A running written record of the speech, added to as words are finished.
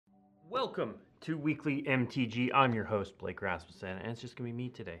Welcome to Weekly MTG. I'm your host, Blake Rasmussen, and it's just going to be me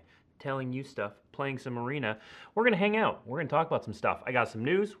today, telling you stuff, playing some Arena. We're going to hang out. We're going to talk about some stuff. I got some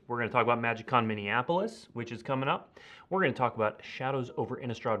news. We're going to talk about MagicCon Minneapolis, which is coming up. We're going to talk about Shadows over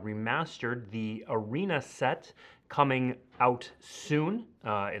Innistrad Remastered, the Arena set coming out soon.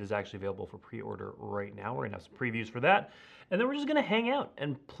 It is actually available for pre-order right now. We're going to have some previews for that. And then we're just going to hang out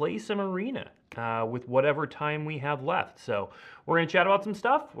and play some Arena with whatever time we have left. So we're going to chat about some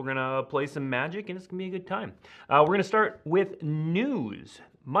stuff. We're going to play some Magic, and it's going to be a good time. We're going to start with news.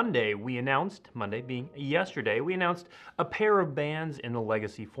 Monday being yesterday, we announced a pair of bans in the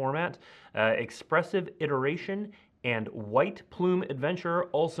Legacy format, Expressive Iteration and White Plume Adventurer,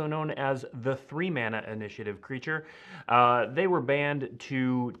 also known as the 3-mana initiative creature. They were banned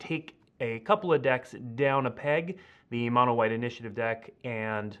to take a couple of decks down a peg, the Mono White Initiative deck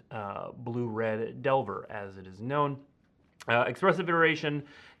and Blue Red Delver, as it is known. Expressive Iteration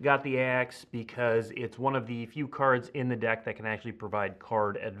got the axe because it's one of the few cards in the deck that can actually provide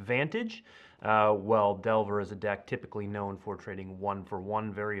card advantage. Well, Delver is a deck typically known for trading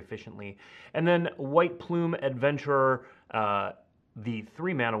 1-for-1 very efficiently. And then White Plume Adventurer, the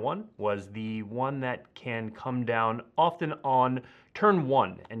 3-mana one, was the one that can come down often on turn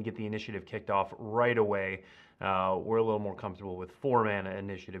 1 and get the initiative kicked off right away. We're a little more comfortable with 4-mana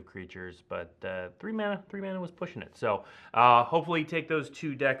initiative creatures, but 3-mana was pushing it. So hopefully take those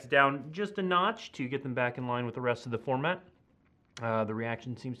two decks down just a notch to get them back in line with the rest of the format. The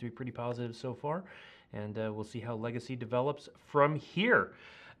reaction seems to be pretty positive so far, and we'll see how Legacy develops from here.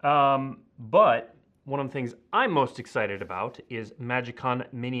 But one of the things I'm most excited about is MagicCon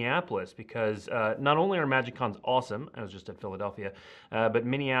Minneapolis, because not only are MagicCons awesome, I was just at Philadelphia, but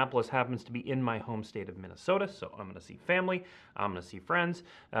Minneapolis happens to be in my home state of Minnesota, so I'm going to see family, I'm going to see friends,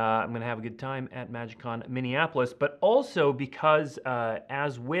 I'm going to have a good time at MagicCon Minneapolis, but also because,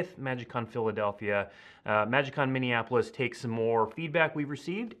 as with MagicCon Philadelphia, MagicCon Minneapolis takes some more feedback we've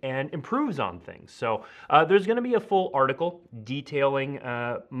received and improves on things. So there's going to be a full article detailing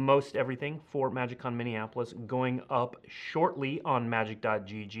most everything for MagicCon Minneapolis going up shortly on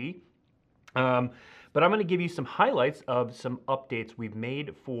magic.gg. But I'm going to give you some highlights of some updates we've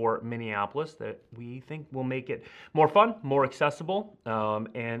made for Minneapolis that we think will make it more fun, more accessible,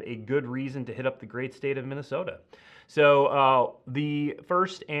 and a good reason to hit up the great state of Minnesota. So the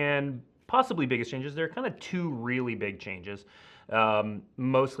first and possibly biggest changes, there are kind of two really big changes,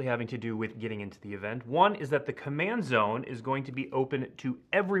 mostly having to do with getting into the event. One is that the command zone is going to be open to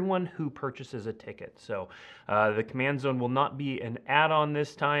everyone who purchases a ticket. So the command zone will not be an add-on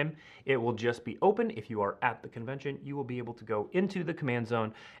this time. It will just be open. If you are at the convention, you will be able to go into the command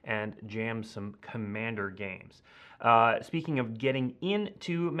zone and jam some Commander games. Speaking of getting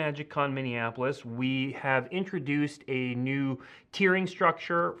into MagicCon Minneapolis, we have introduced a new tiering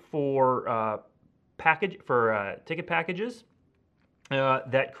structure for ticket packages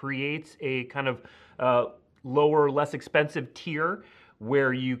that creates a kind of lower, less expensive tier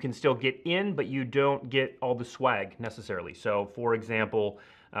where you can still get in, but you don't get all the swag necessarily. So, for example,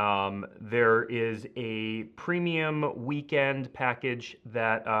 there is a premium weekend package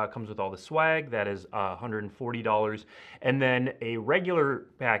that comes with all the swag, that is $140, and then a regular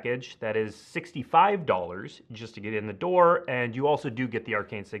package that is $65 just to get in the door, and you also do get the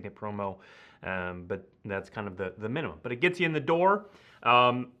Arcane Signet promo, but that's kind of the minimum. But it gets you in the door.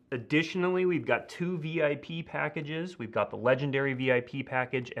 Additionally, we've got two VIP packages. We've got the Legendary VIP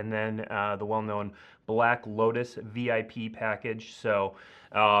package and then the well-known Black Lotus VIP package. So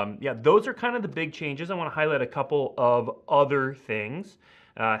yeah, those are kind of the big changes. I want to highlight a couple of other things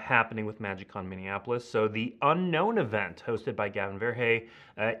happening with MagicCon Minneapolis. So the Unknown event hosted by Gavin Verhey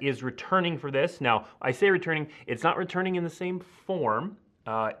is returning for this. Now, I say returning, it's not returning in the same form.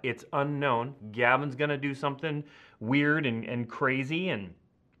 It's unknown. Gavin's going to do something weird and crazy, and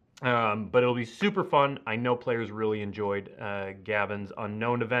but it'll be super fun. I know players really enjoyed Gavin's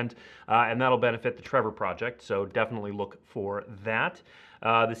Unknown event, and that'll benefit the Trevor Project, so definitely look for that.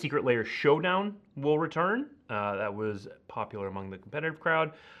 The Secret Lair Showdown will return. That was popular among the competitive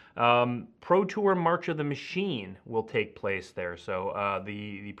crowd. Pro Tour March of the Machine will take place there. So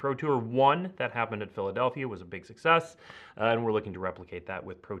the Pro Tour 1 that happened at Philadelphia was a big success, and we're looking to replicate that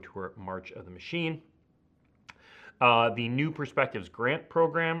with Pro Tour March of the Machine. The New Perspectives Grant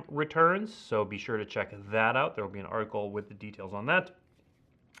Program returns, so be sure to check that out. There will be an article with the details on that.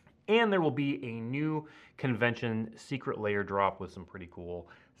 And there will be a new convention Secret Lair drop with some pretty cool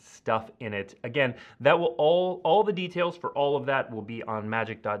stuff in it. Again, that will all the details for all of that will be on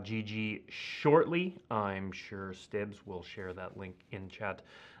magic.gg shortly. I'm sure Stibbs will share that link in chat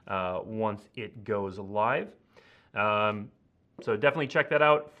once it goes live. So definitely check that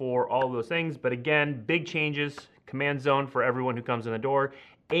out for all of those things. But again, big changes, command zone for everyone who comes in the door.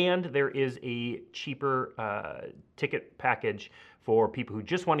 And there is a cheaper ticket package for people who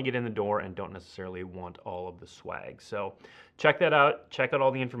just want to get in the door and don't necessarily want all of the swag. So check that out. Check out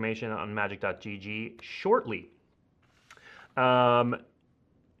all the information on magic.gg shortly. Now,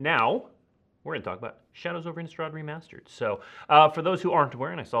 we're going to talk about Shadows over Innistrad Remastered. So for those who aren't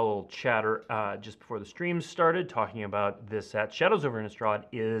aware, and I saw a little chatter just before the stream started talking about this set, Shadows over Innistrad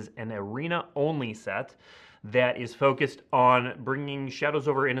is an arena-only set that is focused on bringing Shadows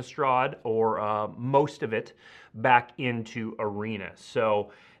over Innistrad, or most of it, back into Arena.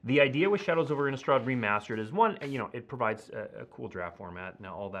 So the idea with Shadows over Innistrad Remastered is, one, it provides a cool draft format and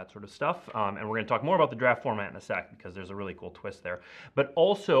all that sort of stuff. And we're going to talk more about the draft format in a sec because there's a really cool twist there. But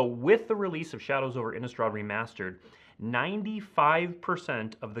also, with the release of Shadows over Innistrad Remastered,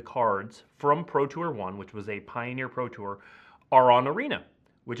 95% of the cards from Pro Tour 1, which was a Pioneer Pro Tour, are on Arena,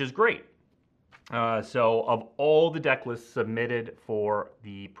 which is great. So of all the deck lists submitted for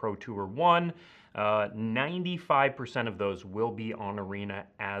the Pro Tour 1, 95% of those will be on Arena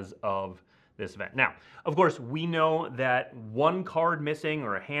as of this event. Now, of course, we know that one card missing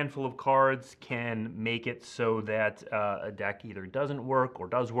or a handful of cards can make it so that a deck either doesn't work or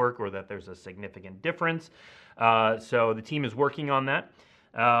does work, or that there's a significant difference. So the team is working on that.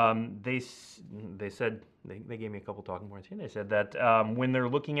 They said, they gave me a couple talking points here. They said that when they're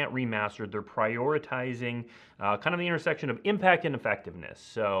looking at Remastered, they're prioritizing kind of the intersection of impact and effectiveness.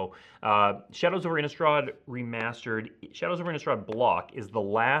 So Shadows over Innistrad Remastered, Shadows over Innistrad block is the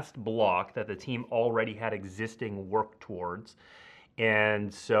last block that the team already had existing work towards.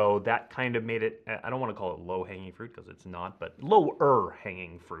 And so that kind of made it, I don't want to call it low-hanging fruit because it's not, but lower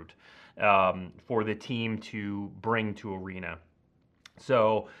hanging fruit for the team to bring to Arena.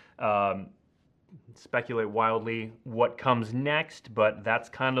 So speculate wildly what comes next, but that's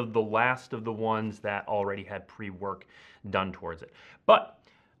kind of the last of the ones that already had pre-work done towards it. But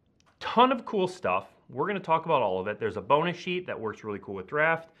ton of cool stuff. We're going to talk about all of it. There's a bonus sheet that works really cool with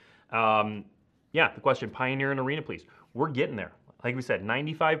draft. Yeah, the question, Pioneer and Arena, please. We're getting there. Like we said,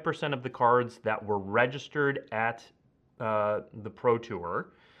 95% of the cards that were registered at the Pro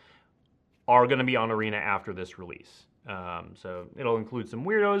Tour are going to be on Arena after this release. So it'll include some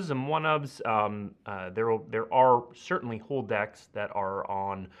weirdos, some one-ups. There are certainly whole decks that are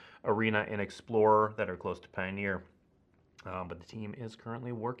on Arena and Explorer that are close to Pioneer. But the team is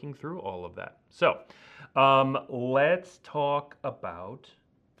currently working through all of that. So let's talk about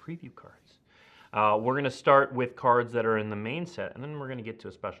preview cards. We're going to start with cards that are in the main set, and then we're going to get to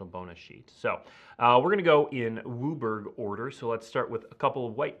a special bonus sheet. So we're going to go in Wooburg order. So let's start with a couple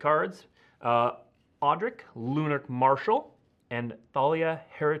of white cards. Audric, Lunar Marshal, and Thalia,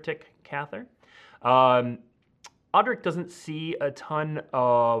 Heretic Cather. Audric doesn't see a ton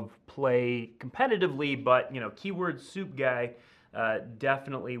of play competitively, but keyword soup guy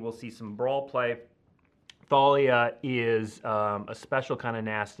definitely will see some brawl play. Thalia is a special kind of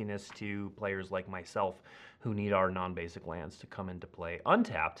nastiness to players like myself who need our non-basic lands to come into play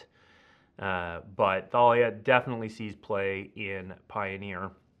untapped. But Thalia definitely sees play in Pioneer,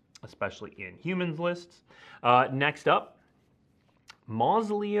 especially in humans lists. Next up,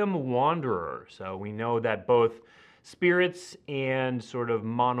 Mausoleum Wanderer. So we know that both spirits and sort of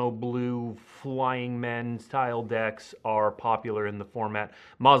mono blue flying men style decks are popular in the format.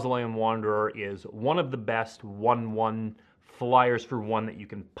 Mausoleum Wanderer is one of the best 1/1 flyers for one that you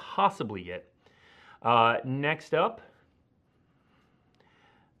can possibly get. Next up,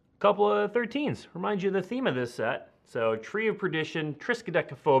 a couple of 13s. Remind you of the theme of this set. So Tree of Perdition,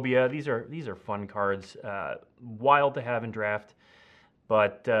 Triskaidekaphobia, these are fun cards, wild to have in draft,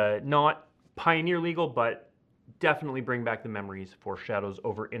 but not Pioneer legal, but definitely bring back the memories for Shadows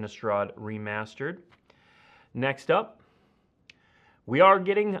over Innistrad Remastered. Next up, we are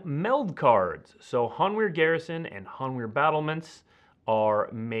getting meld cards. So Hanweir Garrison and Hanweir Battlements are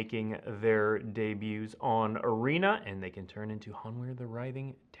making their debuts on Arena, and they can turn into Hanweir the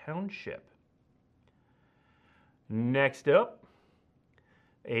Writhing Township. Next up,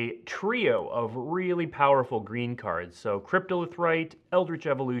 a trio of really powerful green cards. So Cryptolithrite, Eldritch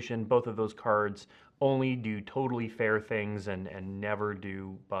Evolution, both of those cards only do totally fair things and never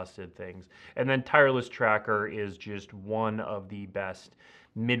do busted things. And then Tireless Tracker is just one of the best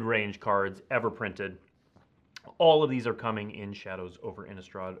mid-range cards ever printed. All of these are coming in Shadows over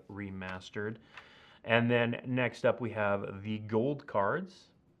Innistrad Remastered. And then next up we have the gold cards.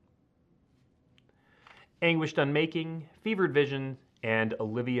 Anguished Unmaking, Fevered Vision, and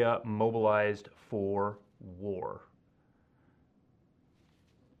Olivia Mobilized for War.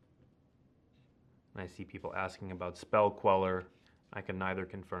 I see people asking about Spell Queller. I can neither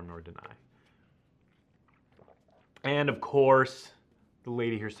confirm nor deny. And of course, the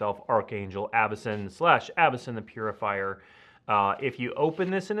lady herself, Archangel Avacyn / Avacyn the Purifier. If you open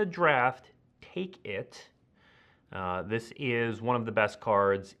this in a draft, take it. This is one of the best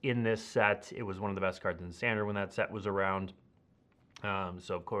cards in this set. It was one of the best cards in Standard when that set was around.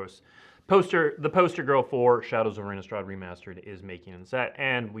 So of course, the poster girl for Shadows over Innistrad Remastered is making the set,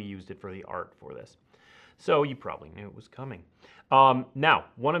 and we used it for the art for this. So you probably knew it was coming. Now,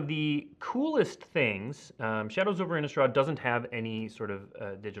 one of the coolest things, Shadows over Innistrad doesn't have any sort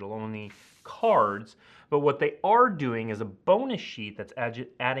of digital-only cards, but what they are doing is a bonus sheet that's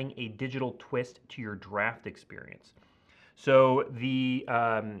adding a digital twist to your draft experience. So the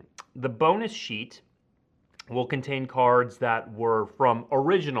bonus sheet will contain cards that were from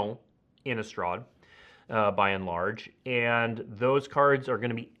original Innistrad, by and large, and those cards are going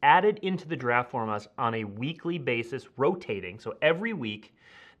to be added into the draft format on a weekly basis, rotating. So every week,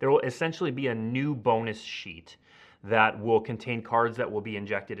 there will essentially be a new bonus sheet that will contain cards that will be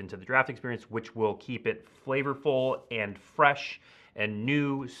injected into the draft experience, which will keep it flavorful and fresh and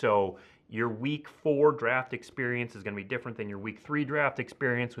new. So your week 4 draft experience is going to be different than your week 3 draft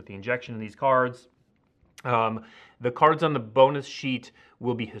experience with the injection of these cards. The cards on the bonus sheet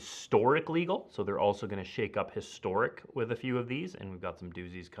will be historic legal, so they're also going to shake up historic with a few of these, and we've got some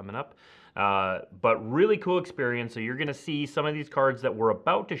doozies coming up. But really cool experience. So you're going to see some of these cards that we're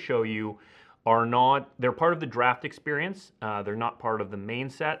about to show you they're part of the draft experience. They're not part of the main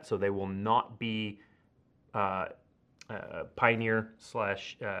set, so they will not be Pioneer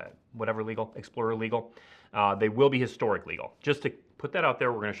 / whatever legal, Explorer legal. They will be historic legal. Just to put that out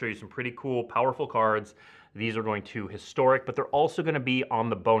there, we're going to show you some pretty cool, powerful cards. These are going to historic, but they're also going to be on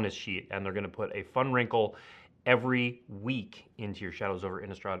the bonus sheet, and they're going to put a fun wrinkle every week into your Shadows over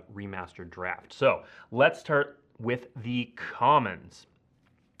Innistrad Remastered draft. So let's start with the commons.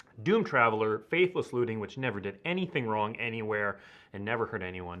 Doom Traveler, Faithless Looting, which never did anything wrong anywhere and never hurt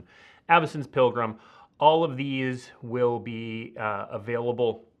anyone. Avacyn's Pilgrim. All of these will be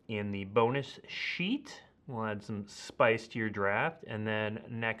available in the bonus sheet. We'll add some spice to your draft. And then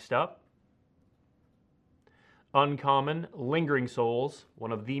next up, Uncommon, Lingering Souls,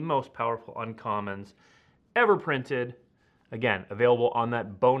 one of the most powerful uncommons ever printed. Again, available on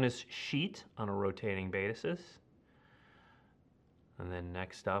that bonus sheet on a rotating basis. And then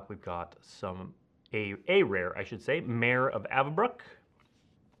next up, we've got a rare, I should say, Mare of Avabruck.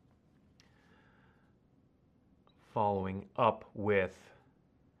 Following up with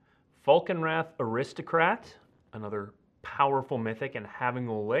Falkenrath Aristocrat, another powerful mythic, and Having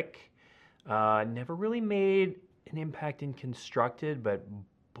a Lick. Never really made an impact in Constructed, but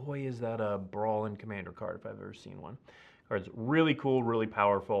boy is that a Brawl and Commander card if I've ever seen one. Card's really cool, really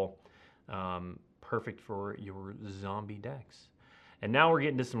powerful, perfect for your zombie decks. And now we're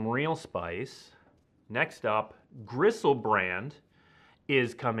getting to some real spice. Next up, Gristlebrand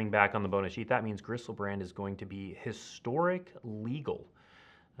is coming back on the bonus sheet. That means Gristlebrand is going to be historic legal.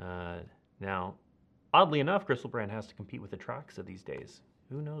 Now, oddly enough, Gristlebrand has to compete with Atraxa these days.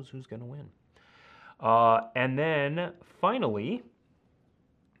 Who knows who's going to win? And then, finally,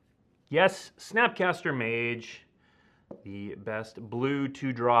 yes, Snapcaster Mage, the best blue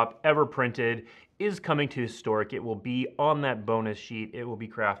 2-drop ever printed, is coming to historic. It will be on that bonus sheet. It will be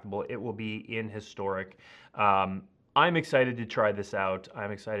craftable. It will be in historic. I'm excited to try this out.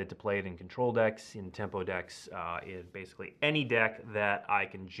 I'm excited to play it in control decks, in tempo decks, in basically any deck that I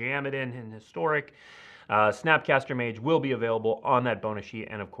can jam it in historic. Snapcaster Mage will be available on that bonus sheet,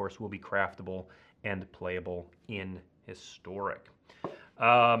 and of course will be craftable and playable in historic.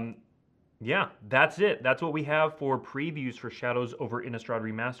 Yeah, that's it. That's what we have for previews for Shadows over Innistrad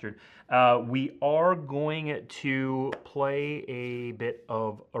Remastered. We are going to play a bit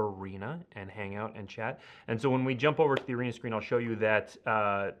of Arena and hang out and chat. And so when we jump over to the Arena screen, I'll show you that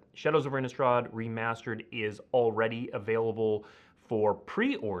Shadows over Innistrad Remastered is already available for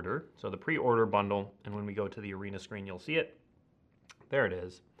pre-order. So the pre-order bundle, and when we go to the Arena screen, you'll see it. There it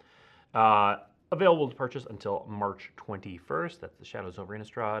is. Available to purchase until March 21st. That's the Shadows over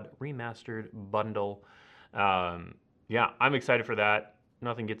Innistrad Remastered bundle. Yeah, I'm excited for that.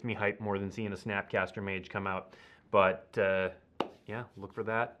 Nothing gets me hyped more than seeing a Snapcaster Mage come out. But yeah, look for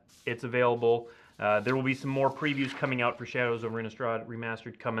that. It's available. There will be some more previews coming out for Shadows over Innistrad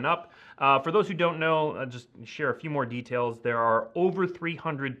Remastered coming up. For those who don't know, I'll just share a few more details. There are over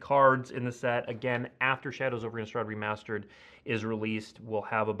 300 cards in the set. Again, after Shadows over Innistrad Remastered is released, we'll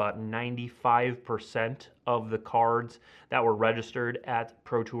have about 95% of the cards that were registered at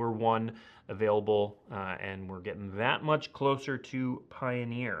Pro Tour 1 available, and we're getting that much closer to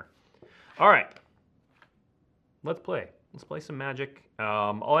Pioneer. All right, let's play Let's play some Magic.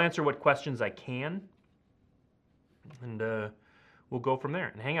 I'll answer what questions I can, and we'll go from there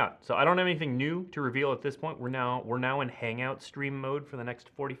and hang out. So I don't have anything new to reveal at this point. We're now in Hangout stream mode for the next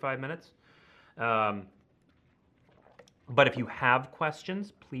 45 minutes. But if you have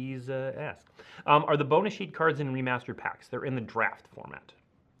questions, please ask. Are the bonus sheet cards in remastered packs? They're in the draft format.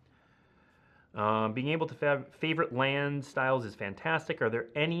 Being able to favorite land styles is fantastic. Are there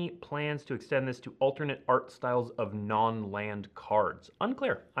any plans to extend this to alternate art styles of non-land cards?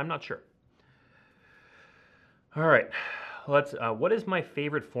 Unclear. I'm not sure. All right. What is my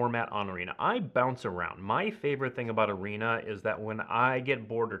favorite format on Arena? I bounce around. My favorite thing about Arena is that when I get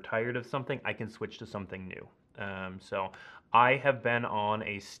bored or tired of something, I can switch to something new. So I have been on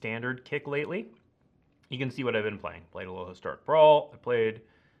a standard kick lately. You can see what I've been playing. Played a little Historic Brawl. I played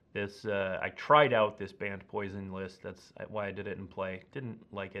this, I tried out this Banned Poison list. That's why I did it in play. Didn't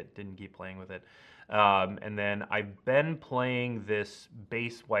like it, didn't keep playing with it. And then I've been playing this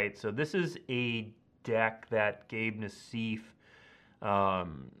base white. So this is a deck that Gabe Nassif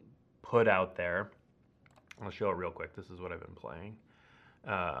put out there. I'll show it real quick. This is what I've been playing.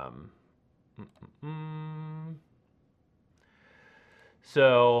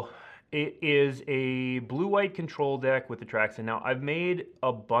 So it is a blue-white control deck with Atraxa. Now, I've made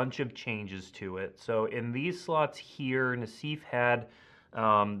a bunch of changes to it. So in these slots here, Nassif had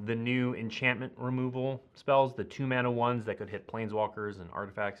the new enchantment removal spells, the 2-mana ones that could hit planeswalkers and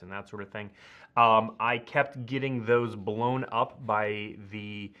artifacts and that sort of thing. I kept getting those blown up by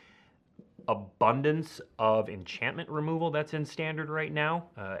the abundance of enchantment removal that's in standard right now,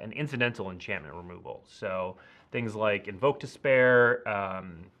 and incidental enchantment removal. So things like Invoke Despair,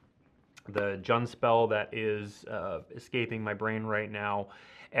 the Jund spell that is escaping my brain right now.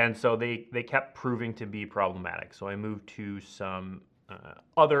 And so they kept proving to be problematic. So I moved to some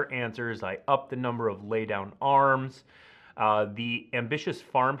other answers. I upped the number of laydown arms. The Ambitious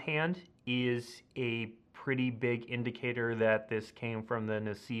Farmhand is a pretty big indicator that this came from the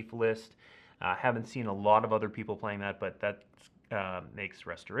Nassif list. Haven't seen a lot of other people playing that, but that makes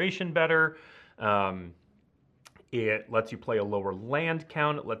Restoration better. It lets you play a lower land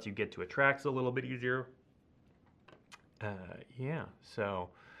count. It lets you get to Atraxa a little bit easier. Yeah, so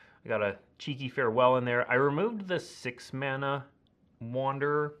I got a cheeky farewell in there. I removed the 6-mana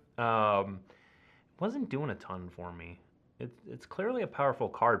Wanderer. Wasn't doing a ton for me. It's clearly a powerful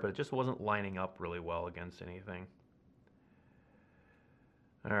card, but it just wasn't lining up really well against anything.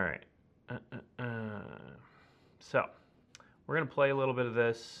 All right. So we're going to play a little bit of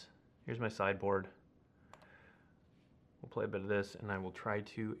this. Here's my sideboard. We'll play a bit of this, and I will try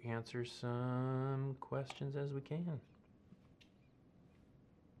to answer some questions as we can.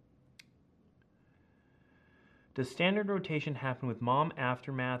 Does standard rotation happen with Mom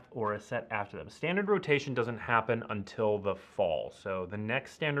Aftermath or a set after them? Standard rotation doesn't happen until the fall. So the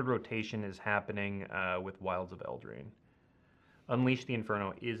next standard rotation is happening with Wilds of Eldraine. Unleash the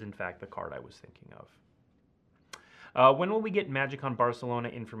Inferno is, in fact, the card I was thinking of. When will we get MagicCon Barcelona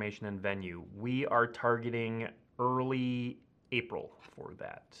information and venue? We are targeting early April for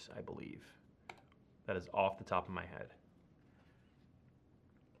that, I believe. That is off the top of my head.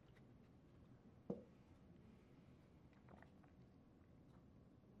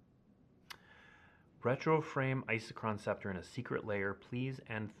 Retro Frame Isochron Scepter in a secret layer, please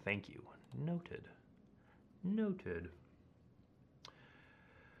and thank you. Noted. Noted.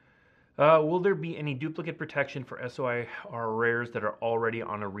 Will there be any duplicate protection for SOIR rares that are already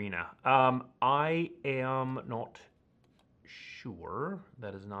on Arena? I am not sure.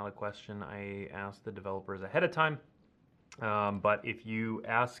 That is not a question I asked the developers ahead of time. But if you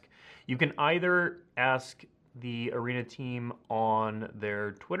ask, you can either ask the Arena team on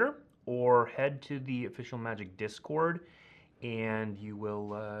their Twitter or head to the official Magic Discord and you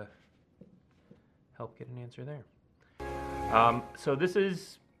will help get an answer there. So this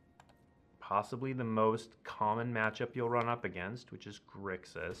is possibly the most common matchup you'll run up against, which is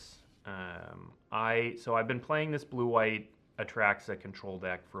Grixis. So I've been playing this blue-white Atraxa control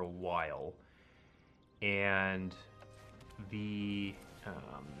deck for a while, and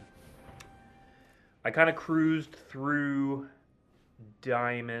I kind of cruised through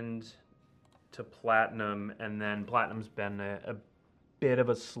Diamond to Platinum, and then Platinum's been a bit of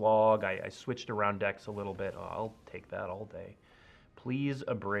a slog. I switched around decks a little bit. Oh, I'll take that all day. Please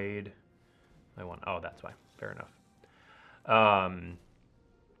abrade. I want. Oh, that's why. Fair enough.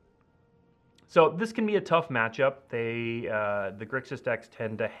 So this can be a tough matchup. The Grixis decks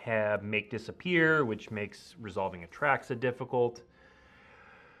tend to have Make Disappear, which makes resolving Atraxa difficult.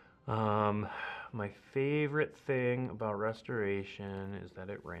 My favorite thing about Restoration is that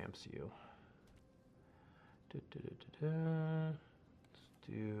it ramps you. Let's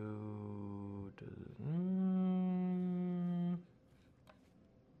do.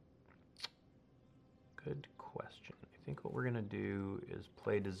 Good question. I think what we're gonna do is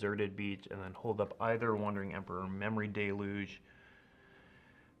play Deserted Beach and then hold up either Wandering Emperor or Memory Deluge.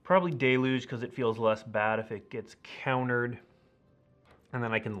 Probably Deluge because it feels less bad if it gets countered. And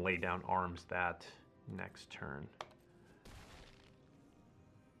then I can lay down arms that next turn.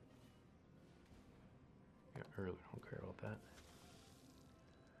 Yeah, I really don't care about that.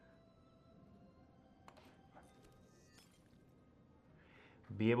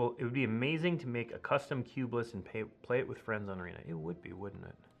 It would be amazing to make a custom cube list and play it with friends on Arena. It would be, wouldn't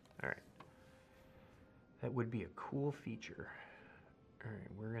it? All right. That would be a cool feature. All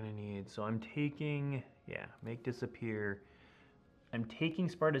right, we're gonna need, so I'm taking, yeah, make disappear. I'm taking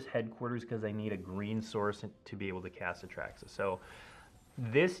Sparta's Headquarters because I need a green source to be able to cast Atraxa. So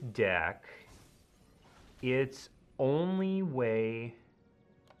this deck, its only way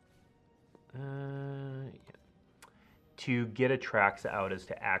to get Atraxa out is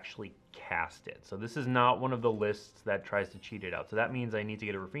to actually cast it. So this is not one of the lists that tries to cheat it out. So that means I need to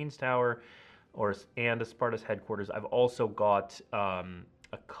get a Rafine's Tower and a Sparta's Headquarters. I've also got a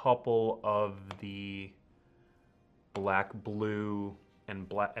couple of the black, blue, and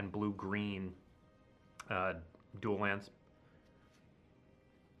blue, green dual lands.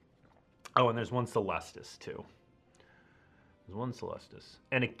 Oh, and there's one Celestis too. There's one Celestis.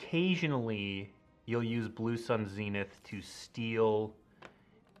 And occasionally you'll use Blue Sun Zenith to steal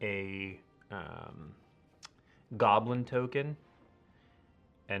a Goblin token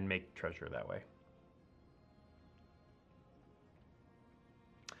and make treasure that way.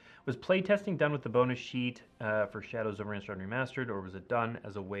 Was playtesting done with the bonus sheet for Shadows over Innistrad Remastered, or was it done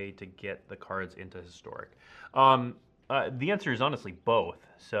as a way to get the cards into Historic? The answer is honestly both.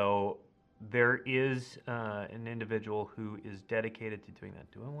 So there is an individual who is dedicated to doing that.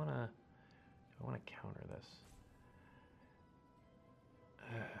 Do I want to counter this?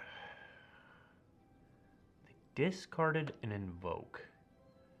 They discarded an Invoke.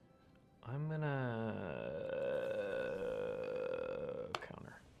 I'm gonna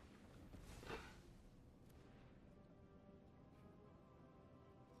counter.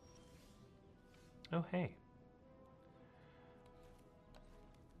 Oh hey.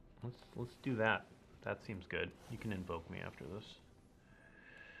 Let's do that. That seems good. You can invoke me after this.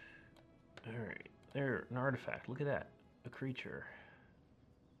 All right, there, an artifact. Look at that, a creature.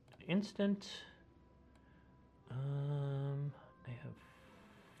 Instant. I have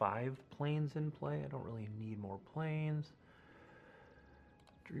 5 planes in play. I don't really need more planes.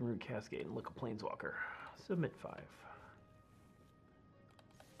 Dreamroot Cascade and look a Planeswalker. Submit 5.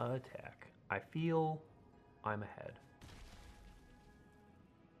 Attack. I feel I'm ahead.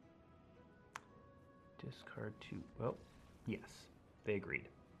 Discard 2. Well, yes, they agreed.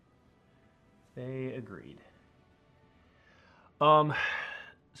 They agreed.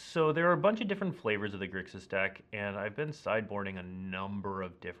 So there are a bunch of different flavors of the Grixis deck, and I've been sideboarding a number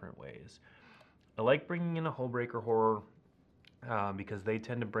of different ways. I like bringing in a Hullbreaker Horror because they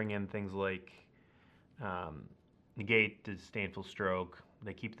tend to bring in things like negate, Disdainful Stroke.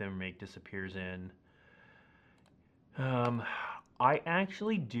 They keep them make disappears in. I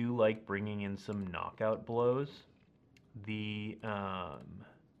actually do like bringing in some knockout blows. The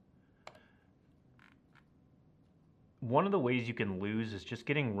one of the ways you can lose is just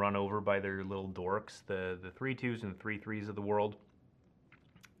getting run over by their little dorks, the 3/2s and 3/3s of the world,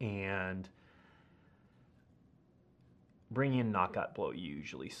 and bringing in knockout blow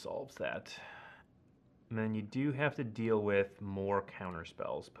usually solves that. And then you do have to deal with more counter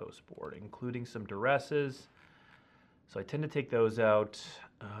spells post board, including some duresses. So I tend to take those out.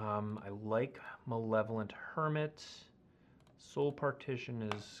 I like Malevolent Hermit. Soul Partition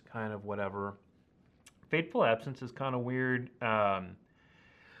is kind of whatever. Fateful Absence is kind of weird.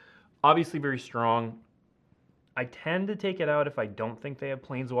 Obviously very strong. I tend to take it out if I don't think they have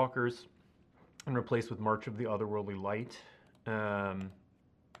Planeswalkers and replace with March of the Otherworldly Light.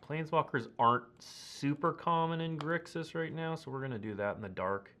 Planeswalkers aren't super common in Grixis right now, so we're going to do that in the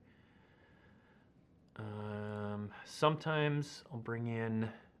dark. Sometimes I'll bring in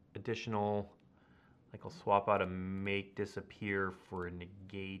additional, like I'll swap out a Make Disappear for a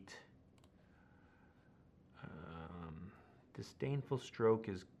Negate. Disdainful Stroke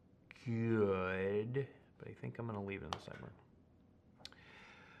is good, but I think I'm going to leave it in the sidebar.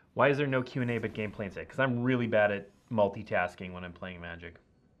 Why is there no Q&A but gameplay instead? Because I'm really bad at multitasking when I'm playing Magic.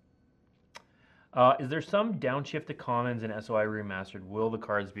 Is there some downshift to commons in SOI Remastered? Will the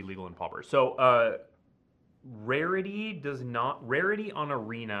cards be legal in Pauper? So Rarity does not, rarity on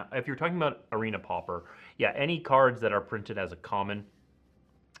Arena, if you're talking about Arena Pauper, yeah, any cards that are printed as a common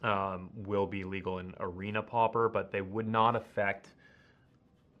will be legal in Arena Pauper, but they would not affect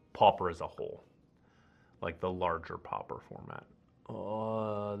Pauper as a whole, like the larger Pauper format.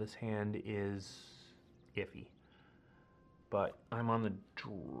 This hand is iffy, but I'm on the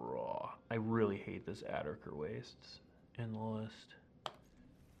draw. I really hate this Adderker Wastes in the list.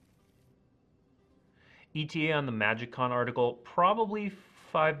 ETA on the MagicCon article, probably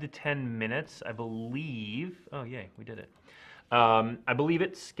 5 to 10 minutes, I believe. Oh, yay, we did it. I believe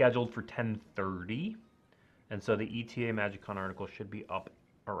it's scheduled for 10:30, and so the ETA MagicCon article should be up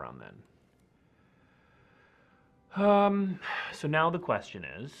around then. So now the question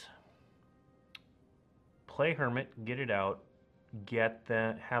is, play Hermit, get it out,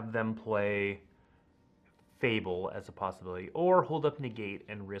 have them play Fable as a possibility, or hold up Negate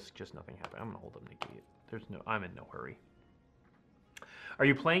and risk just nothing happening. I'm gonna hold up Negate. I'm in no hurry. Are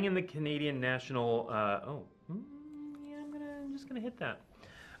you playing in the Canadian National? Yeah, I'm just gonna hit that.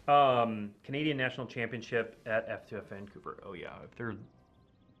 Canadian National Championship at F2F Vancouver. Oh yeah, if they're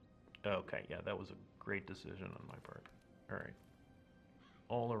okay, yeah, that was a great decision on my part. All right,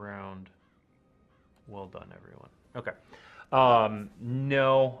 all around, well done, everyone. Okay,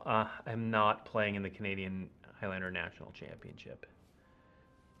 no, I'm not playing in the Canadian Highlander National Championship.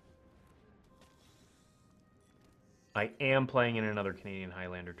 I am playing in another Canadian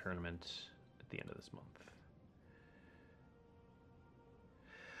Highlander tournament at the end of this month.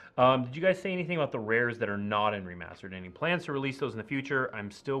 Did you guys say anything about the rares that are not in Remastered? Any plans to release those in the future? I'm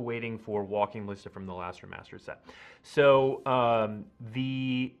still waiting for Walking Ballista from the last Remastered set. So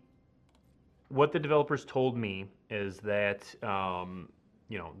what the developers told me is that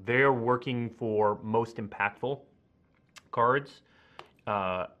you know, they're working for most impactful cards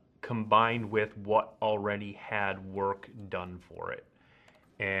combined with what already had work done for it.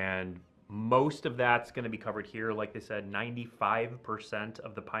 And most of that's going to be covered here. Like they said, 95%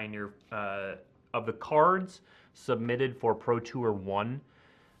 of the Pioneer, of the cards submitted for Pro Tour 1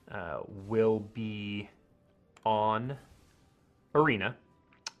 will be on Arena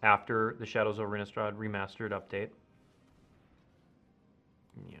after the Shadows over Innistrad Remastered update.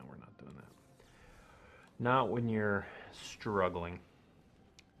 Yeah, we're not doing that. Not when you're struggling.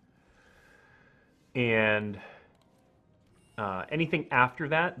 And anything after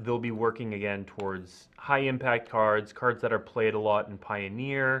that, they'll be working again towards high impact cards, cards that are played a lot in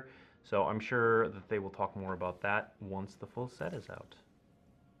Pioneer. So I'm sure that they will talk more about that once the full set is out.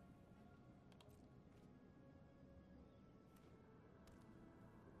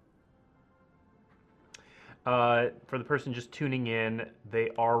 For the person just tuning in, they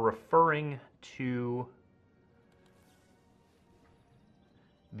are referring to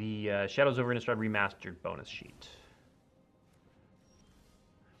the Shadows over Innistrad Remastered bonus sheet.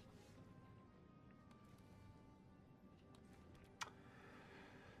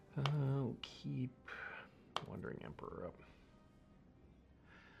 I'll keep Wandering Emperor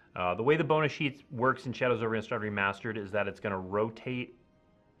up. The way the bonus sheet works in Shadows over Innistrad Remastered is that it's going to rotate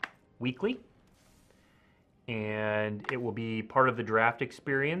weekly, and it will be part of the draft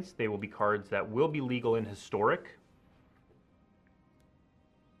experience. They will be cards that will be legal in Historic.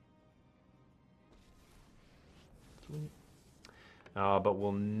 But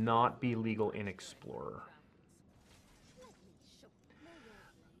will not be legal in Explorer.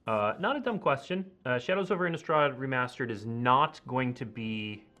 Not a dumb question. Shadows over Innistrad Remastered is not going to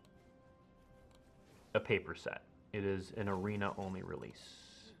be a paper set. It is an arena-only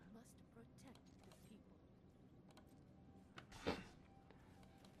release. All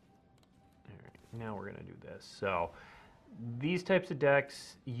right, now we're gonna do this. So these types of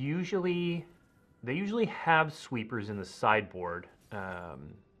decks usually have sweepers in the sideboard.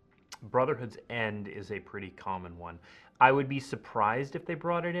 Brotherhood's End is a pretty common one. I would be surprised if they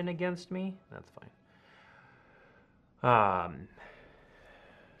brought it in against me. That's fine.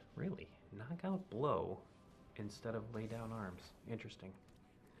 Really? Knockout Blow instead of Lay Down Arms. Interesting.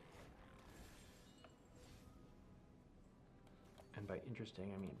 And by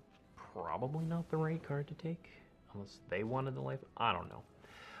interesting, I mean probably not the right card to take. Unless they wanted the life. I don't know.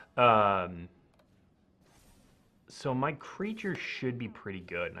 So my creature should be pretty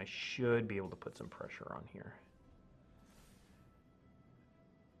good, and I should be able to put some pressure on here.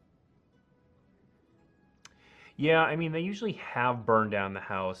 Yeah, I mean, they usually have burned down the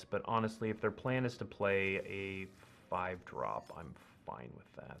house, but honestly, if their plan is to play a 5-drop, I'm fine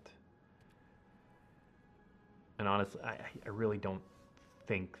with that. And honestly, I really don't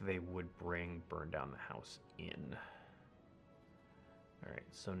think they would bring Burn Down the House in. All right,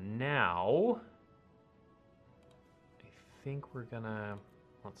 so now think we're gonna,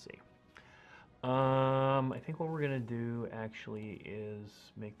 let's see. I think what we're gonna do actually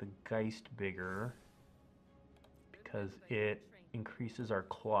is make the Geist bigger because it increases our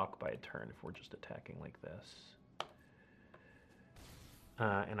clock by a turn if we're just attacking like this.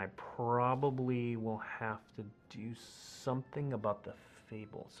 And I probably will have to do something about the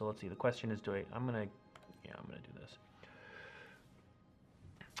Fable. So let's see, the question is, I'm gonna do this.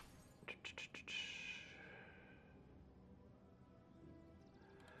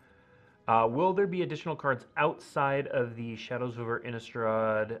 Will there be additional cards outside of the Shadows over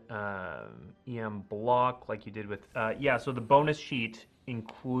Innistrad EM block like you did with... yeah, so the bonus sheet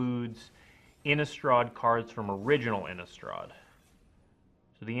includes Innistrad cards from original Innistrad.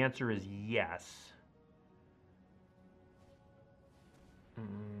 So the answer is yes. Yeah,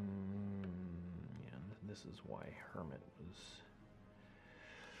 this is why Hermit was...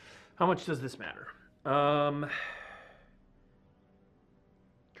 How much does this matter?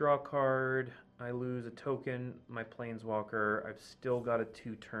 Draw a card, I lose a token, my Planeswalker, I've still got a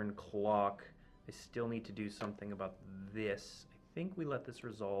 2-turn clock, I still need to do something about this. I think we let this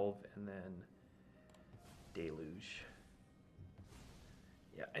resolve and then Deluge.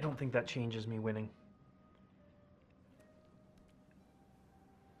 Yeah, I don't think that changes me winning.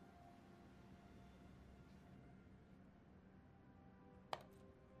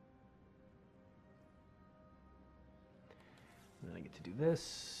 And then I get to do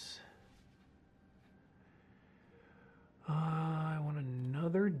this. I want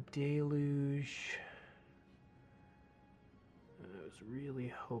another Deluge. I was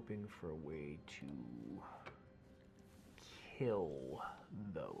really hoping for a way to kill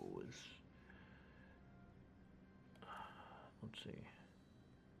those. Let's see.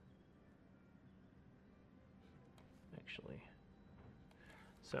 Actually.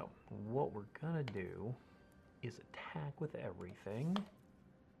 So, what we're gonna do is attack with everything.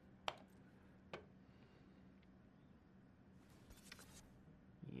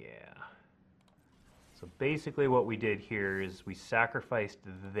 Yeah. So basically what we did here is we sacrificed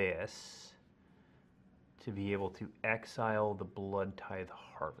this to be able to exile the Blood Tithe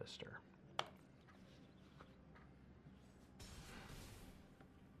Harvester.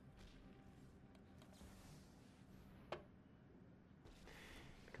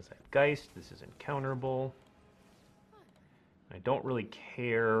 Because I have Geist, this is uncounterable. I don't really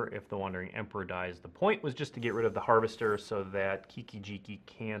care if the Wandering Emperor dies. The point was just to get rid of the Harvester so that Kiki-Jiki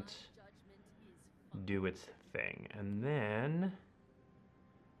can't do its thing. And then...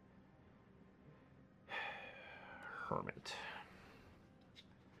 Hermit.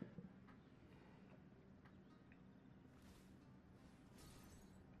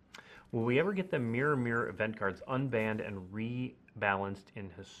 Will we ever get the Mirror Mirror event cards unbanned and rebalanced in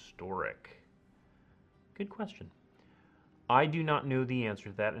Historic? Good question. I do not know the answer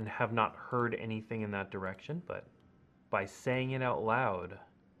to that and have not heard anything in that direction, but by saying it out loud,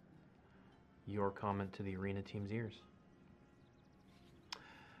 your comment to the Arena team's ears.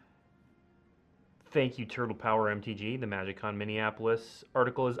 Thank you, Turtle Power MTG. The MagicCon Minneapolis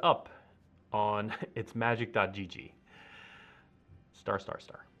article is up on it's magic.gg. Star, star,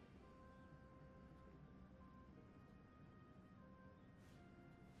 star.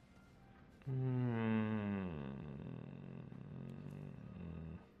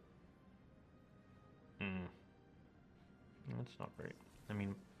 That's not great. I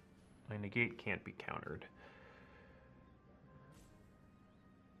mean, my negate can't be countered.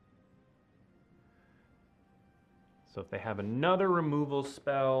 So if they have another removal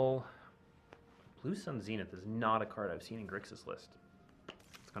spell... Blue Sun Zenith is not a card I've seen in Grixis list.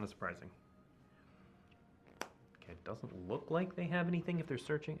 It's kind of surprising. Okay, it doesn't look like they have anything if they're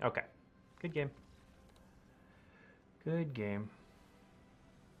searching. Okay, good game. Good game.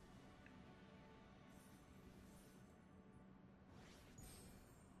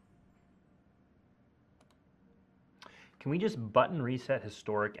 Can we just button reset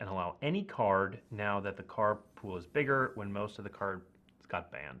Historic and allow any card now that the card pool is bigger when most of the cards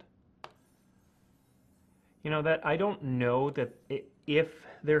got banned? You know, that I don't know that if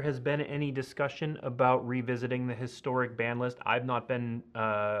there has been any discussion about revisiting the Historic ban list. I've not been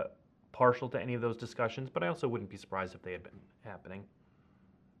partial to any of those discussions, but I also wouldn't be surprised if they had been happening.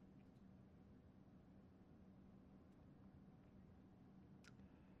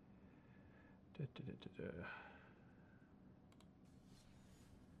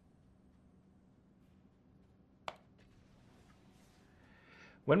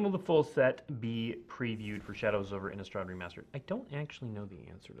 When will the full set be previewed for Shadows over Innistrad Remastered? I don't actually know the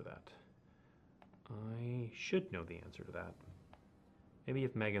answer to that. I should know the answer to that. Maybe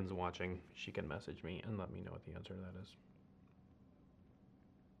if Megan's watching, she can message me and let me know what the answer to that is.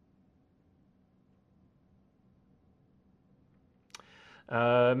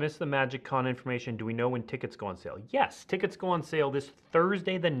 Missed the MagicCon information. Do we know when tickets go on sale? Yes, tickets go on sale this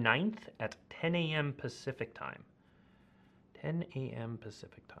Thursday the 9th at 10 a.m. Pacific time. 10 a.m.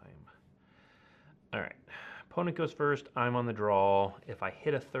 Pacific time. All right. Opponent goes first. I'm on the draw. If I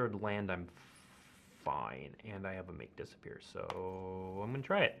hit a third land, I'm fine. And I have a make disappear. So I'm going to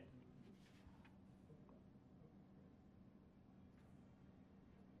try it.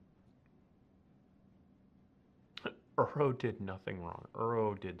 Uro did nothing wrong.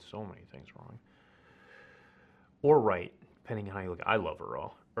 Uro did so many things wrong. Or right, depending on how you look. I love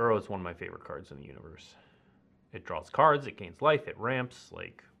Uro. Uro is one of my favorite cards in the universe. It draws cards, it gains life, it ramps.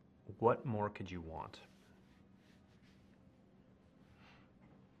 Like, what more could you want?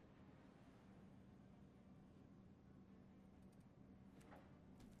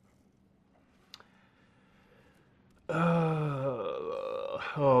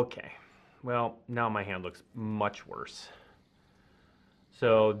 Okay. Well, now my hand looks much worse.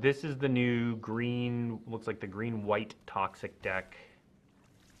 So this is the new green, looks like the green-white toxic deck,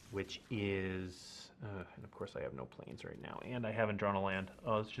 which is, and of course I have no planes right now, and I haven't drawn a land.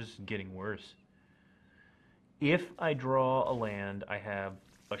 Oh, it's just getting worse. If I draw a land, I have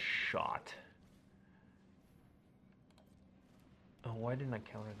a shot. Oh, why didn't I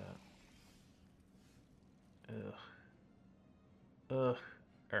counter that? Ugh. Ugh.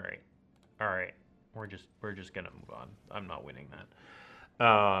 All right. All right. We're just gonna move on. I'm not winning that.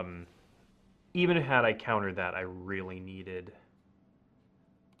 Even had I countered that, I really needed.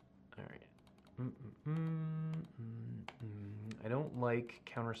 All right. I don't like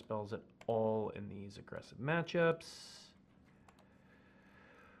counter spells at all in these aggressive matchups.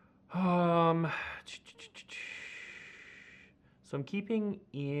 So I'm keeping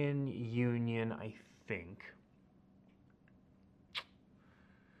in Union, I think.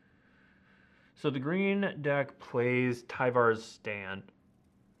 So the green deck plays Tyvar's Stand,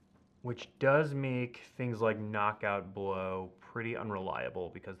 which does make things like Knockout Blow pretty unreliable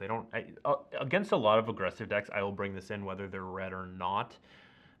because they don't. Against a lot of aggressive decks, I will bring this in whether they're red or not.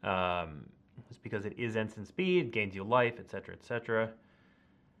 Just because it is instant speed, gains you life, etc., etc.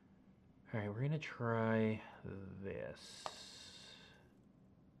 All right, we're gonna try this.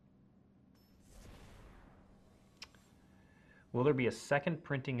 Will there be a second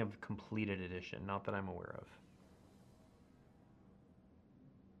printing of completed edition? Not that I'm aware of.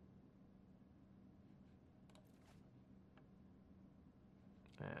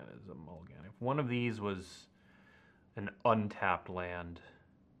 That is a mulligan. If one of these was an untapped land,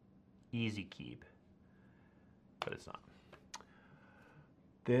 easy keep. But it's not.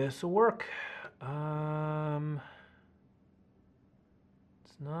 This'll work. It's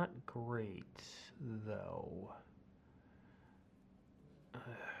not great, though.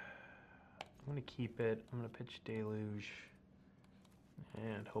 I'm going to keep it. I'm going to pitch Deluge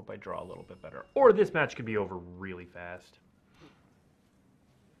and hope I draw a little bit better. Or this match could be over really fast.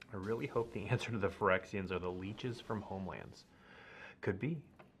 I really hope the answer to the Phyrexians are the leeches from Homelands. Could be.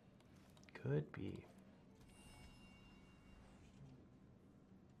 Could be.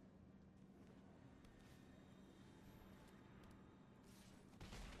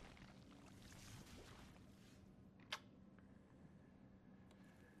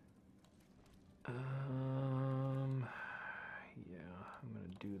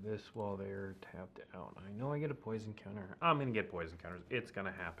 Do this while they're tapped out. I know I get a poison counter. I'm going to get poison counters. It's going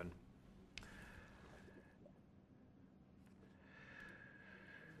to happen.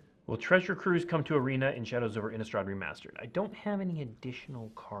 Will Treasure Cruise come to Arena in Shadows over Innistrad Remastered? I don't have any additional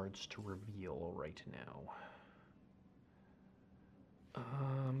cards to reveal right now.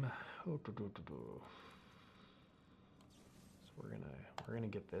 So we're gonna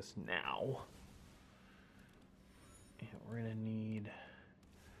get this now. And we're gonna need.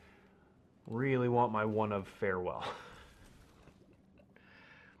 Really want my one of Farewell.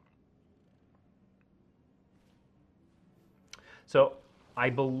 So I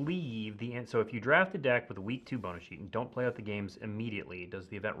believe so if you draft a deck with a week 2 bonus sheet and don't play out the games immediately, does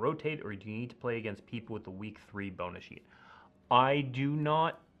the event rotate or do you need to play against people with the week 3 bonus sheet? I do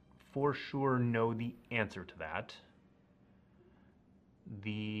not for sure know the answer to that.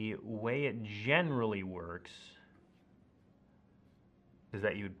 The way it generally works is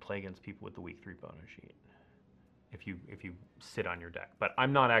that you would play against people with the week 3 bonus sheet if you sit on your deck. But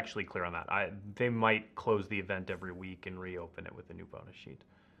I'm not actually clear on that. They might close the event every week and reopen it with a new bonus sheet.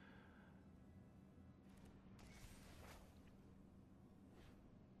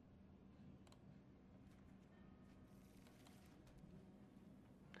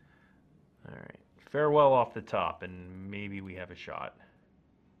 All right, Farewell off the top, and maybe we have a shot.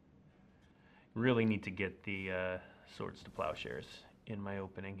 Really need to get the Swords to Plowshares in my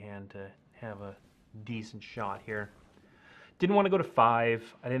opening hand to have a decent shot here. Didn't want to go to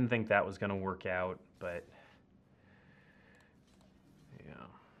 5. I didn't think that was going to work out, but yeah.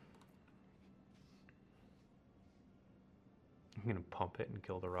 I'm going to pump it and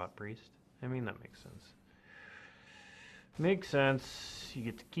kill the Rot Priest. I mean, that makes sense. Makes sense. You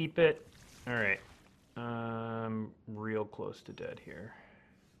get to keep it. All right. I'm real close to dead here.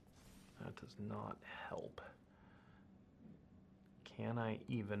 That does not help. Can I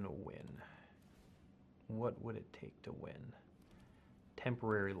even win? What would it take to win?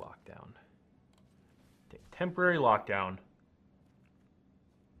 Temporary lockdown. Take temporary lockdown.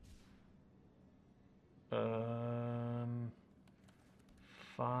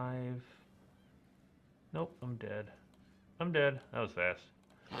 5. Nope, I'm dead. I'm dead. That was fast.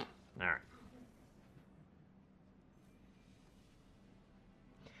 All right.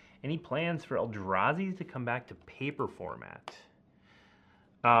 Any plans for Eldrazi to come back to paper format?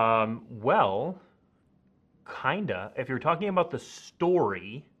 Well, kinda. If you're talking about the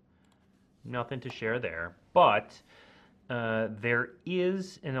story, nothing to share there. But there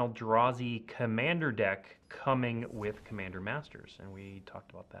is an Eldrazi Commander deck coming with Commander Masters, and we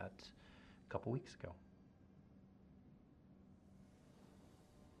talked about that a couple weeks ago.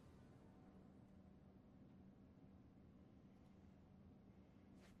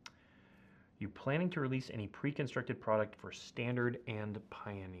 You planning to release any pre-constructed product for Standard and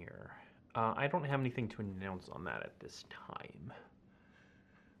Pioneer? I don't have anything to announce on that at this time.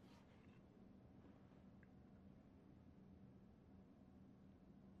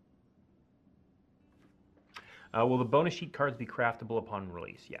 Will the bonus sheet cards be craftable upon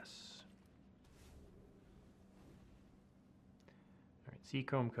release? Yes. All right,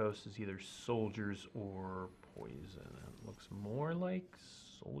 Seacombe Coast is either soldiers or poison. It looks more like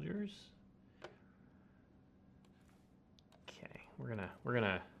soldiers. Okay, we're gonna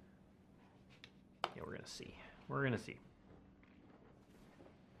see. We're gonna see.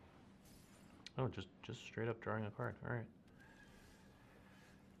 Oh, just straight up drawing a card. All right.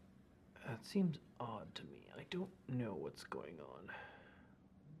 That seems odd to me. I don't know what's going on.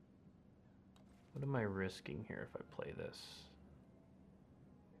 What am I risking here if I play this?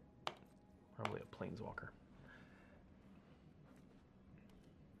 Probably a Planeswalker.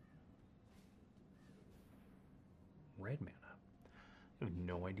 Red mana. I have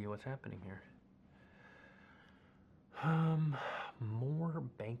no idea what's happening here. More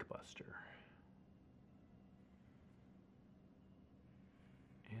Bankbuster.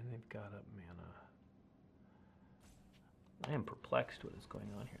 And they've got up mana. I am perplexed what is going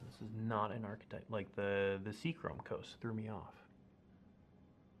on here. This is not an archetype. Like the Seachrome Coast threw me off.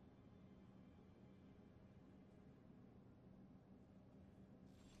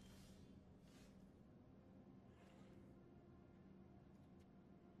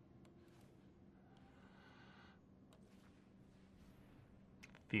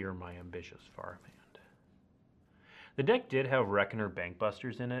 Fear my ambitious farmhand. The deck did have Reckoner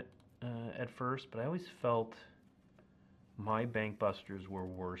Bankbusters in it at first, but I always felt my Bankbusters were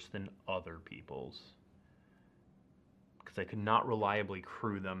worse than other people's because I could not reliably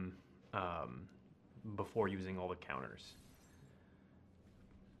crew them before using all the counters.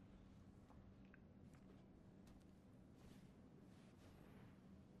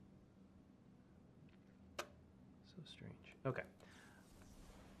 So strange. Okay.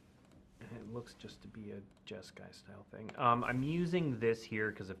 It looks just to be a Jeskai style thing. I'm using this here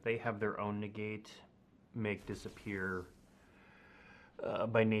because if they have their own negate, make disappear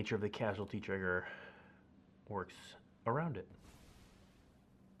by nature of the casualty trigger, works around it.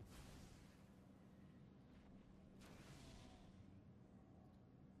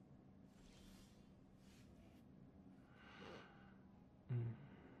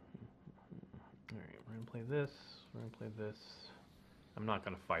 All right, we're gonna play this. We're gonna play this. I'm not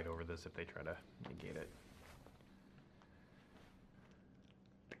gonna fight over this if they try to negate it.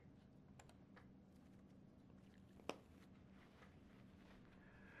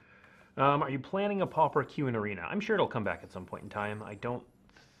 Are you planning a Pauper queue in Arena? I'm sure it'll come back at some point in time. I don't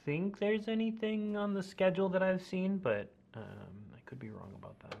think there's anything on the schedule that I've seen, but I could be wrong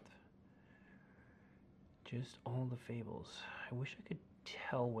about that. Just all the fables. I wish I could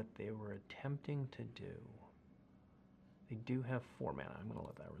tell what they were attempting to do. They do have 4 mana. I'm going to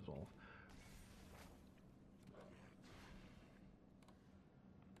let that resolve.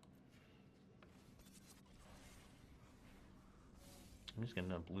 I'm just going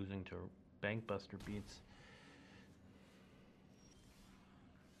to end up losing to Bankbuster beats.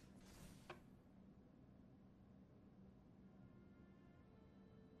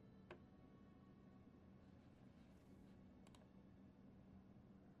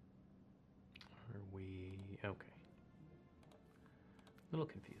 Okay. A little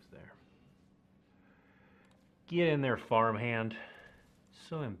confused there. Get in there, farmhand.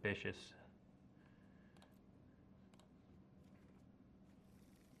 So ambitious.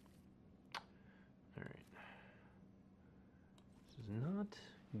 All right. This is not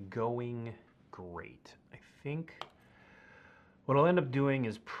going great. I think what I'll end up doing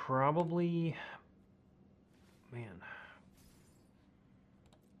is probably, man,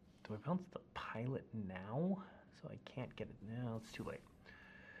 do I bounce the pilot now? So I can't get it now. It's too late.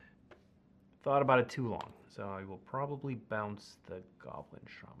 Thought about it too long. So I will probably bounce the Goblin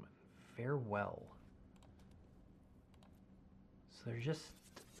Shaman. Farewell. So there's just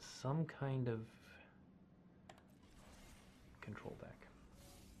some kind of control deck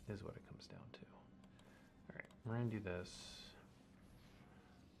is what it comes down to. All right, we're going to do this.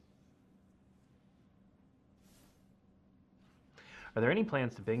 Are there any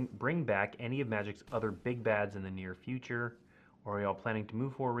plans to bring back any of Magic's other big bads in the near future? Or are y'all planning to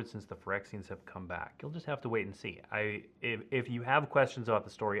move forward since the Phyrexians have come back? You'll just have to wait and see. If you have questions about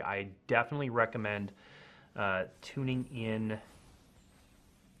the story, I definitely recommend tuning in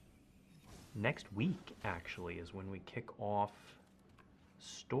next week, actually, is when we kick off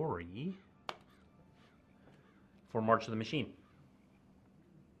story for March of the Machine.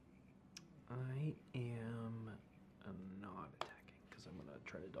 I am not attacking because I'm going to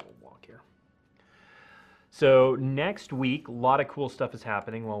try to double block here. So next week, a lot of cool stuff is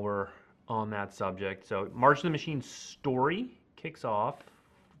happening while we're on that subject. So March of the Machine story kicks off.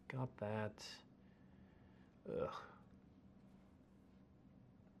 Got that. Ugh.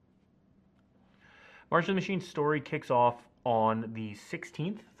 March of the Machine story kicks off on the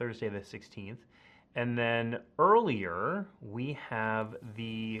 16th, Thursday the 16th. And then earlier, we have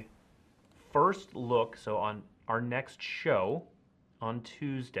the first look. So on our next show on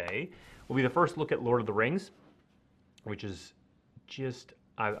Tuesday will be the first look at Lord of the Rings, which is just,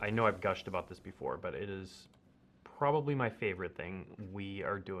 I know I've gushed about this before, but it is probably my favorite thing we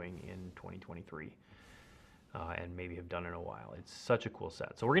are doing in 2023. And maybe have done in a while. It's such a cool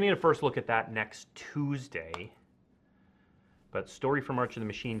set. So we're going to get a first look at that next Tuesday. But Story for March of the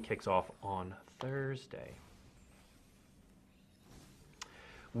Machine kicks off on Thursday.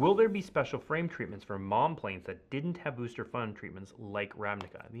 Will there be special frame treatments for mom planes that didn't have booster fun treatments like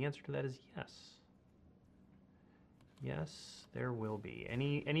Ravnica? The answer to that is yes. Yes, there will be.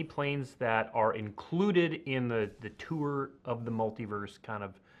 Any planes that are included in the tour of the multiverse kind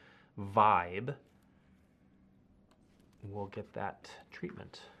of vibe, we'll get that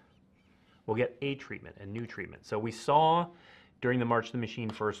treatment. We'll get a treatment, a new treatment. So we saw during the March of the Machine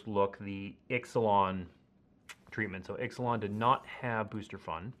first look the Ixalan treatment. So Ixalan did not have booster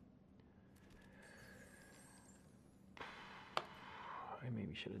fun. I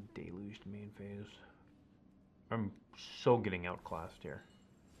maybe should have deluged main phase. I'm so getting outclassed here.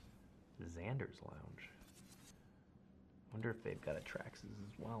 Xander's Lounge. Wonder if they've got Atraxes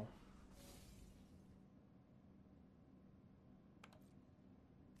as well.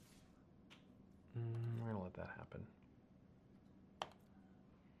 We're going to let that happen.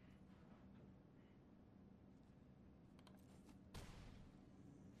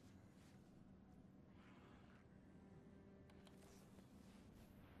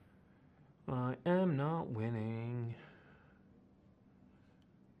 I am not winning.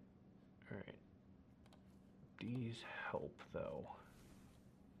 All right. These help, though.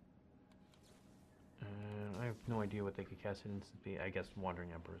 I have no idea what they could cast at instant speed. I guess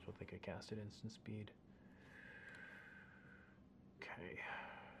Wandering Emperor is what they could cast at instant speed. Okay.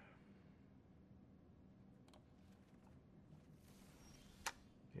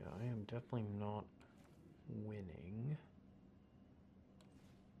 Yeah, I am definitely not winning.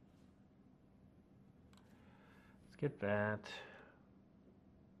 Let's get that.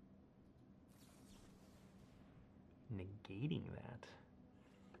 Negating that.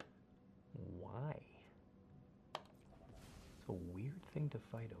 Why? It's a weird thing to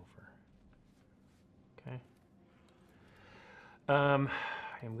fight over. Okay. I'm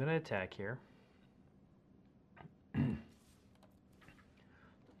going to attack here.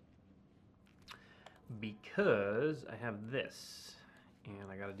 Because I have this.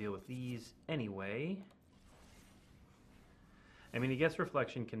 And I got to deal with these anyway. I mean, I guess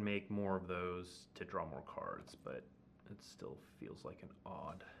Reflection can make more of those to draw more cards, but it still feels like an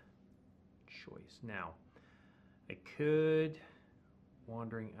odd choice. Now, I could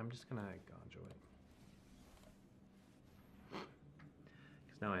Wandering. I'm just gonna Gonjo it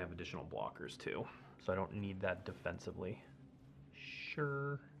because now I have additional blockers too, so I don't need that defensively.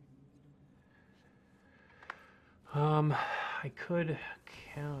 Sure. I could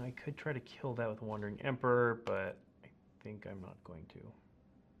try to kill that with Wandering Emperor, but I think I'm not going to.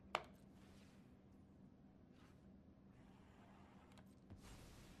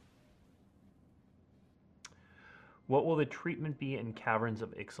 What will the treatment be in Caverns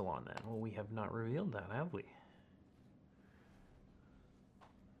of Ixalan then? Well, we have not revealed that, have we?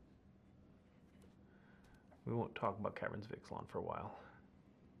 We won't talk about Caverns of Ixalan for a while.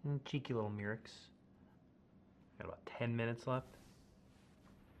 Cheeky little Murex. Got about 10 minutes left.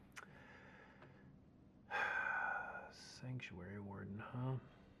 Sanctuary Warden, huh?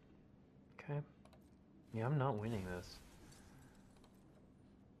 Okay. Yeah, I'm not winning this.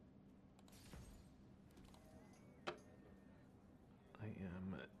 I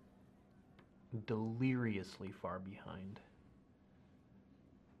am deliriously far behind.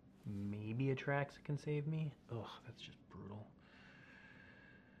 Maybe Atraxa can save me? Ugh, that's just brutal.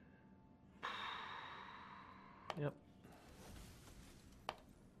 Yep.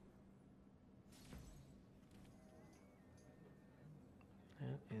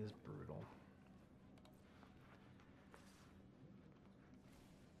 That is brutal.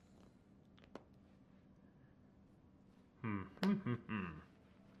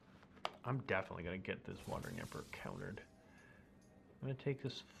 I'm definitely going to get this Wandering Emperor countered. I'm going to take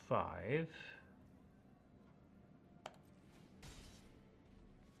this 5.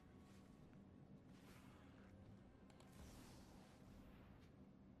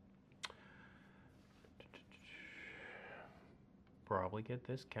 Probably get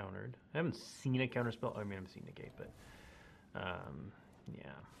this countered. I haven't seen a counterspell. I mean, I've seen negate, but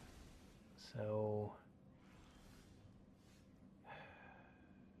yeah. So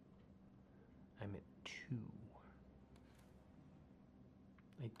I'm at 2.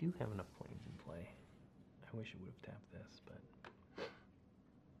 I do have enough planes in play. I wish it would have tapped this, but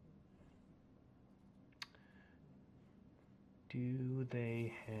do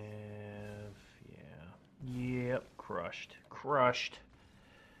they have? Yeah. Yep. Crushed. Crushed.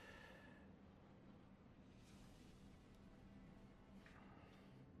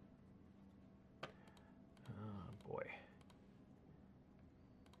 Oh boy.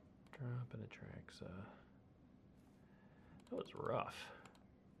 Drop an Atraxa. That was rough.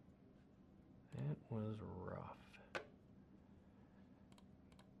 That was rough.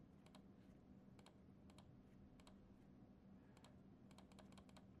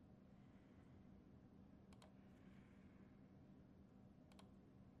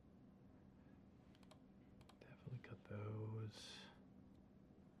 Definitely cut those.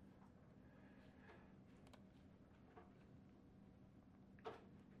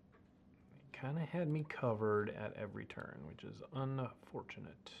 Kind of had me covered at every turn, which is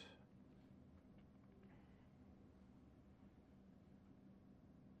unfortunate.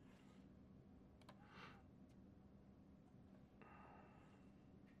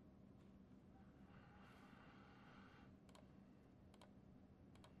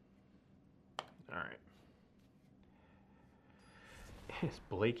 All right. Is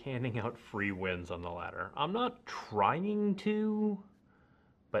Blake handing out free wins on the ladder? I'm not trying to,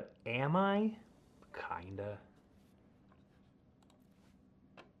 but am I? Kinda.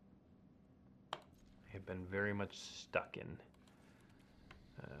 I have been very much stuck in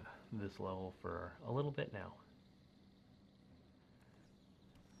this level for a little bit now.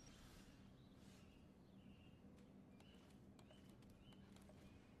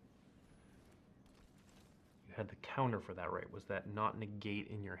 You had the counter for that, right? Was that not negate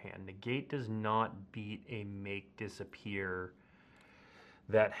in your hand? Negate does not beat a make disappear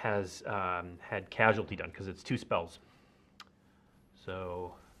that has had casualty done because it's 2 spells.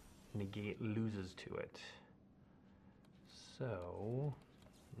 So negate loses to it. So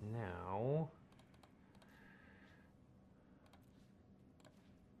now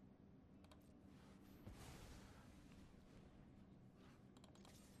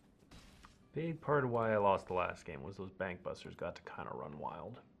big part of why I lost the last game was those bank busters got to kind of run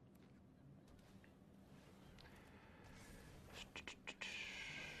wild.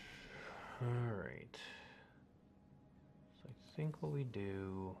 All right. So I think what we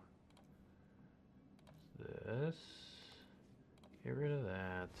do is this. Get rid of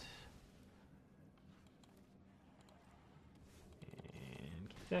that. And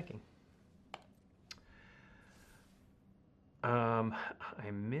keep stacking. I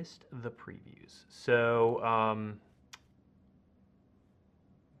missed the previews. So,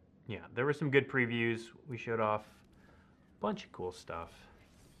 yeah, there were some good previews. We showed off a bunch of cool stuff.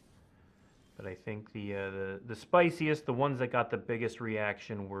 But I think the spiciest, the ones that got the biggest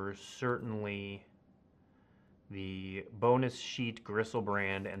reaction were certainly the bonus sheet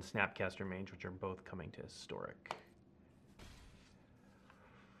Gristlebrand and Snapcaster Mage, which are both coming to Historic.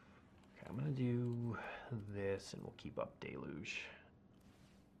 I'm going to do this, and we'll keep up Deluge.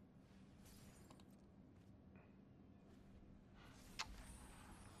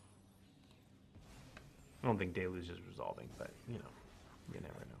 I don't think Deluge is resolving, but, you know, you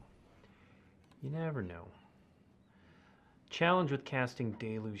never know. You never know. Challenge with casting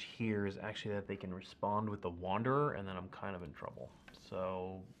Deluge here is actually that they can respond with the Wanderer, and then I'm kind of in trouble.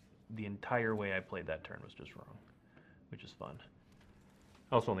 So the entire way I played that turn was just wrong, which is fun.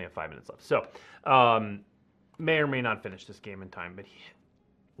 I also only have 5 minutes left. So may or may not finish this game in time, but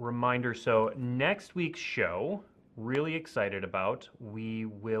reminder, so next week's show, really excited about, we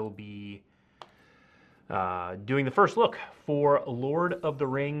will be doing the first look for Lord of the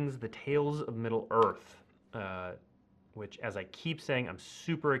Rings, The Tales of Middle-earth, which, as I keep saying, I'm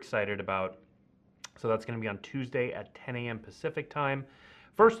super excited about. So that's going to be on Tuesday at 10 a.m. Pacific time.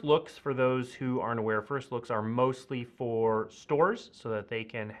 First looks, for those who aren't aware, first looks are mostly for stores so that they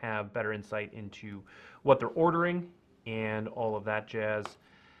can have better insight into what they're ordering and all of that jazz.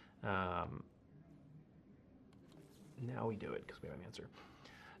 Now we do it because we have an answer.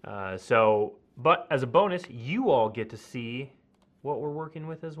 But as a bonus, you all get to see what we're working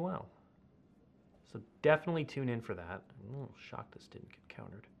with as well. So definitely tune in for that. I'm a little shocked this didn't get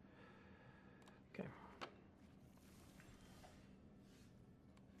countered. Okay.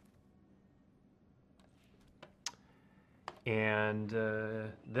 And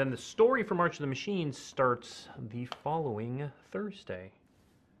then the story for March of the Machines starts the following Thursday.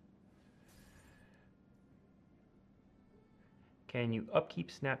 Can you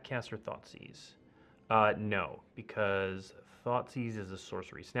upkeep Snapcaster Thoughtseize? No, because Thoughtseize is a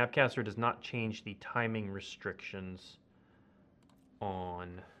sorcery. Snapcaster does not change the timing restrictions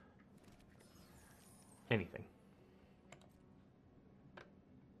on anything.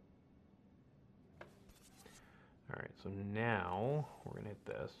 All right, so now we're going to hit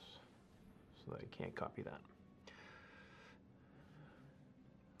this so that I can't copy that.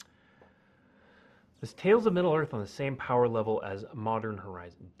 Is Tales of Middle-earth on the same power level as Modern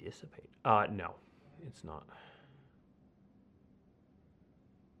Horizon? Dissipate? No, it's not.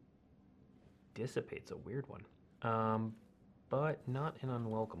 Dissipate's a weird one, but not an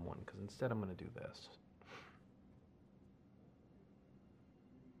unwelcome one, because instead I'm going to do this.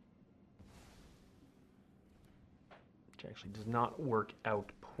 Which actually does not work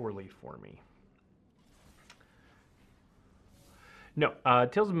out poorly for me. No,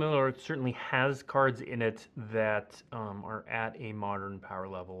 Tales of Middle-earth certainly has cards in it that are at a modern power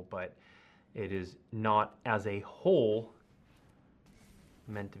level, but it is not, as a whole,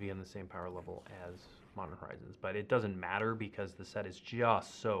 meant to be on the same power level as Modern Horizons. But it doesn't matter because the set is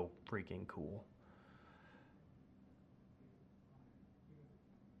just so freaking cool.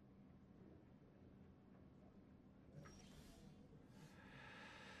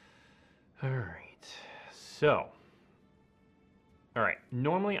 All right, so... All right,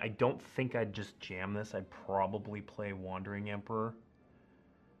 normally I don't think I'd just jam this. I'd probably play Wandering Emperor.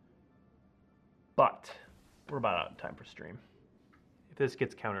 But we're about out of time for stream. If this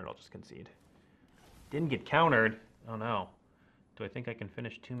gets countered, I'll just concede. Didn't get countered. Oh no. Do I think I can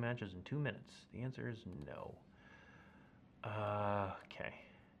finish 2 matches in 2 minutes? The answer is no. Okay.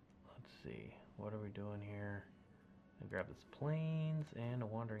 Let's see. What are we doing here? I grab this Plains and a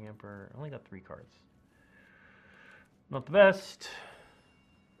Wandering Emperor. I only got 3 cards. Not the best,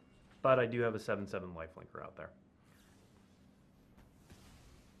 but I do have a 7/7 lifelinker out there.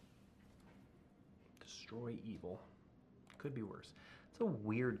 Destroy evil. Could be worse. It's a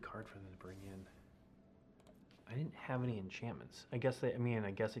weird card for them to bring in. I didn't have any enchantments. I guess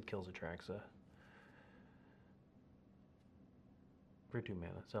I guess it kills Atraxa for 2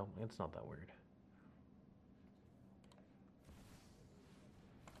 mana, so it's not that weird.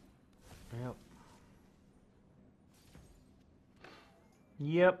 Yep.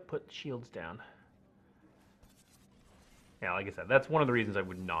 Yep, put shields down. Yeah, like I said, that's one of the reasons I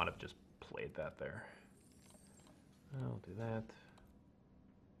would not have just played that there. I'll do that.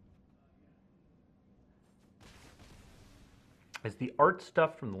 Is the art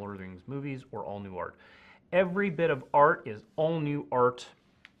stuff from the Lord of the Rings movies or all new art? Every bit of art is all new art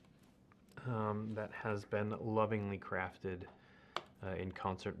that has been lovingly crafted in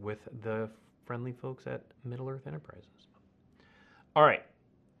concert with the friendly folks at Middle-earth Enterprises. All right,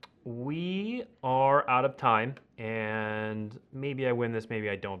 we are out of time, and maybe I win this, maybe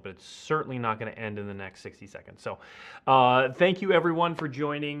I don't, but it's certainly not going to end in the next 60 seconds. So thank you, everyone, for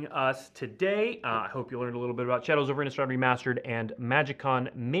joining us today. I hope you learned a little bit about Shadows over Innistrad Remastered and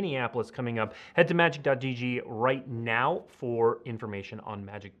MagicCon Minneapolis coming up. Head to magic.gg right now for information on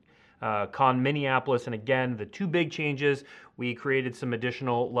Con Minneapolis. And again, the two big changes, we created some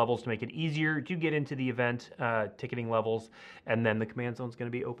additional levels to make it easier to get into the event, ticketing levels, and then the command zone is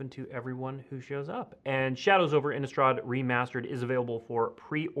going to be open to everyone who shows up. And Shadows over Innistrad Remastered is available for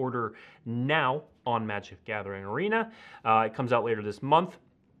pre-order now on Magic the Gathering Arena. It comes out later this month.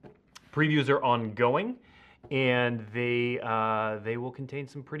 Previews are ongoing, and they will contain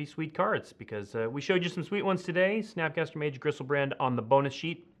some pretty sweet cards, because we showed you some sweet ones today. Snapcaster Mage Gristlebrand on the bonus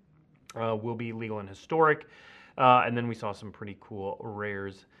sheet will be legal and historic, and then we saw some pretty cool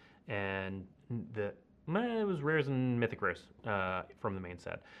rares, and it was rares and mythic rares from the main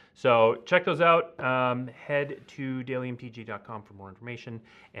set. So check those out. Head to dailymtg.com for more information,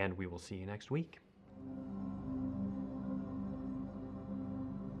 and we will see you next week.